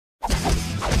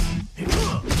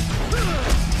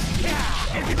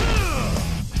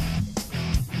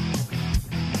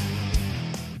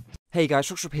Hey guys,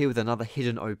 Shockshop here with another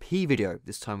hidden OP video,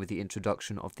 this time with the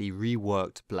introduction of the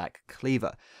reworked Black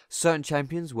Cleaver. Certain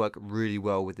champions work really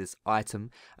well with this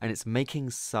item, and it's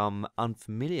making some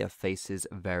unfamiliar faces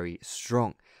very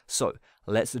strong. So,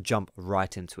 let's jump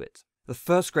right into it. The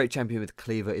first great champion with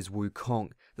Cleaver is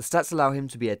Wukong. The stats allow him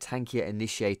to be a tankier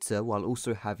initiator while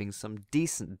also having some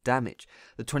decent damage.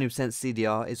 The 20%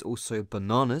 CDR is also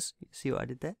bananas, you see what I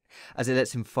did there? As it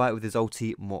lets him fight with his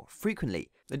ulti more frequently.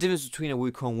 The difference between a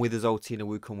Wukong with his ulti and a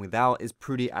Wukong without is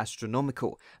pretty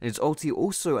astronomical, and his ulti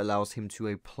also allows him to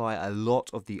apply a lot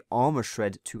of the armor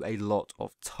shred to a lot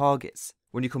of targets.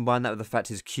 When you combine that with the fact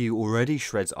his Q already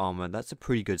shreds armor, that's a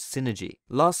pretty good synergy.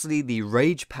 Lastly, the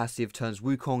Rage passive turns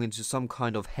Wukong into some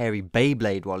kind of hairy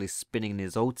Beyblade while he's spinning in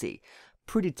his ulti.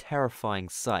 Pretty terrifying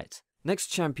sight. Next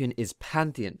champion is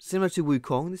Pantheon. Similar to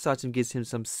Wukong, this item gives him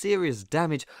some serious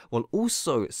damage while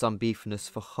also some beefness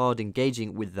for hard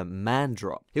engaging with the man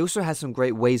drop. He also has some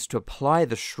great ways to apply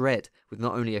the shred with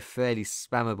not only a fairly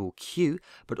spammable Q,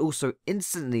 but also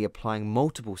instantly applying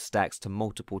multiple stacks to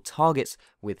multiple targets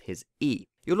with his E.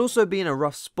 You'll also be in a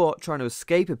rough spot trying to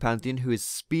escape a Pantheon who is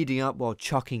speeding up while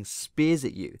chucking spears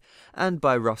at you. And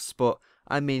by rough spot,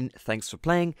 I mean thanks for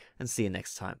playing and see you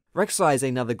next time. Rek'Sai is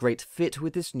another great fit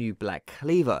with this new Black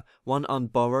Cleaver. One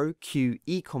unborrow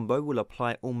QE combo will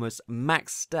apply almost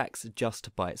max stacks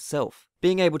just by itself.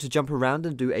 Being able to jump around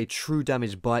and do a true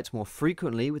damage bite more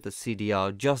frequently with the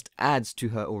CDR just adds to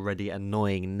her already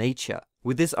annoying nature.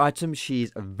 With this item,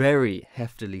 she's very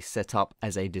heftily set up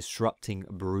as a disrupting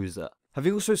bruiser.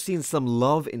 Having also seen some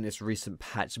love in this recent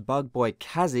patch, Bug Boy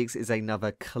Kha'Zix is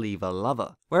another Cleaver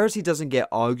lover. Whereas he doesn't get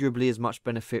arguably as much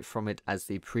benefit from it as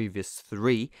the previous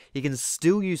three, he can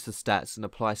still use the stats and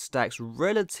apply stacks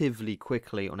relatively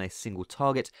quickly on a single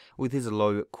target with his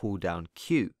low cooldown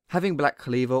Q. Having Black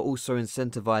Cleaver also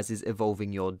incentivizes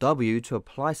evolving your W to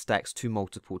apply stacks to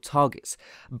multiple targets,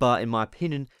 but in my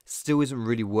opinion, still isn't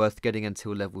really worth getting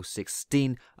until level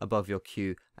 16 above your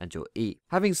Q and your E.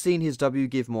 Having seen his W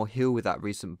give more heal with that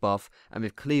recent buff, and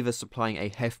with Cleaver supplying a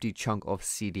hefty chunk of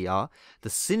CDR, the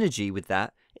synergy with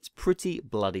that is pretty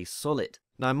bloody solid.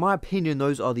 Now, in my opinion,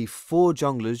 those are the 4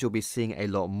 junglers you'll be seeing a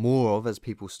lot more of as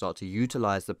people start to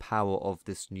utilize the power of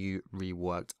this new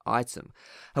reworked item.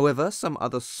 However, some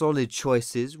other solid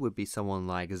choices would be someone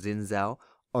like Xin Zhao,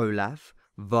 Olaf,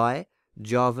 Vi,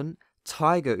 Jarvan,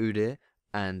 Tiger Udyr,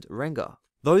 and Rengar.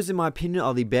 Those, in my opinion,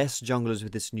 are the best junglers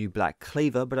with this new Black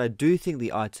Cleaver, but I do think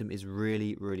the item is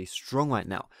really strong right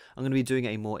now. I'm going to be doing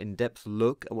a more in-depth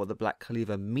look at what the Black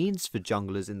Cleaver means for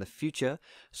junglers in the future,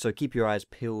 so keep your eyes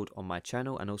peeled on my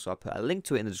channel, and also I'll put a link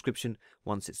to it in the description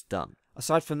once it's done.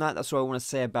 Aside from that, that's all I want to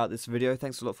say about this video.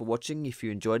 Thanks a lot for watching. If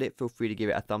you enjoyed it, feel free to give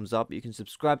it a thumbs up. You can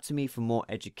subscribe to me for more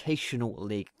educational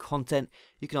League content.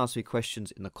 You can ask me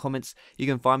questions in the comments. You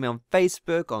can find me on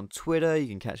Facebook, on Twitter. You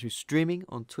can catch me streaming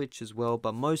on Twitch as well.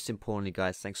 But most importantly,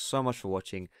 guys, thanks so much for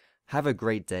watching. Have a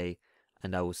great day,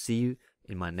 and I will see you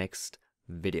in my next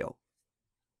video.